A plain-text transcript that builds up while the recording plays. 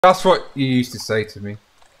That's what you used to say to me.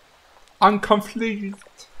 I'm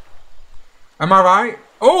confused. Am I right?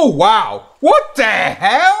 Oh, wow. What the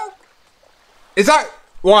hell? Is that...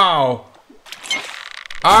 Wow.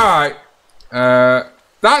 Alright.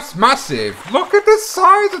 That's massive. Look at the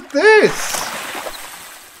size of this.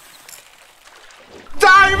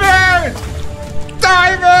 Diamond!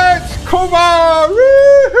 Diamond! Come on!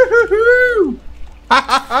 Woo-hoo-hoo-hoo!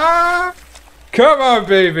 Come on,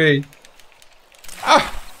 baby.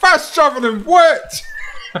 Fast traveling worked.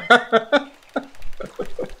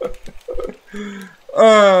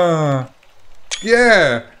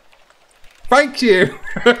 Yeah. Thank you.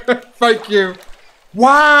 Thank you.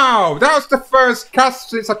 Wow, that was the first cast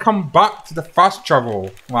since I come back to the fast travel.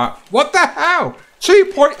 Like, what the hell?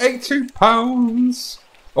 2.82 pounds.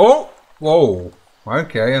 Oh, whoa.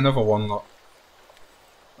 Okay, another one. Look.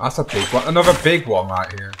 That's a big one. Another big one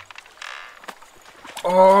right here.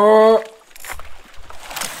 Oh.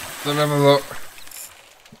 Let me have a look.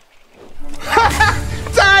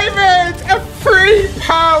 Diamond! A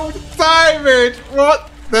 £3 diamond!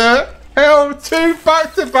 What the hell? 2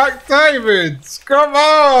 back-to-back diamonds! Come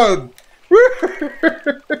on! Woo!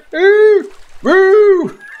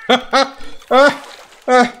 Woo! I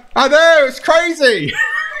know, it's crazy!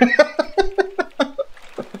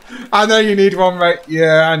 I know you need one, mate.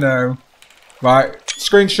 Yeah, I know. Right,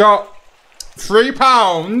 screenshot.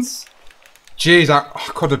 £3. Jeez, I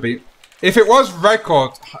could have been. If it was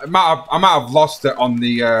record, I might have lost it on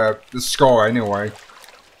the score anyway.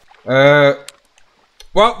 Well,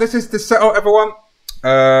 this is the setup, everyone.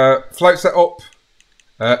 Float setup.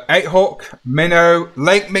 8 hook, minnow,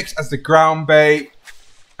 lake mix as the ground bait,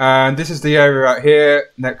 and this is the area right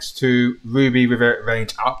here next to Ruby River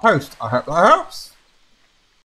Range Outpost. I hope that helps.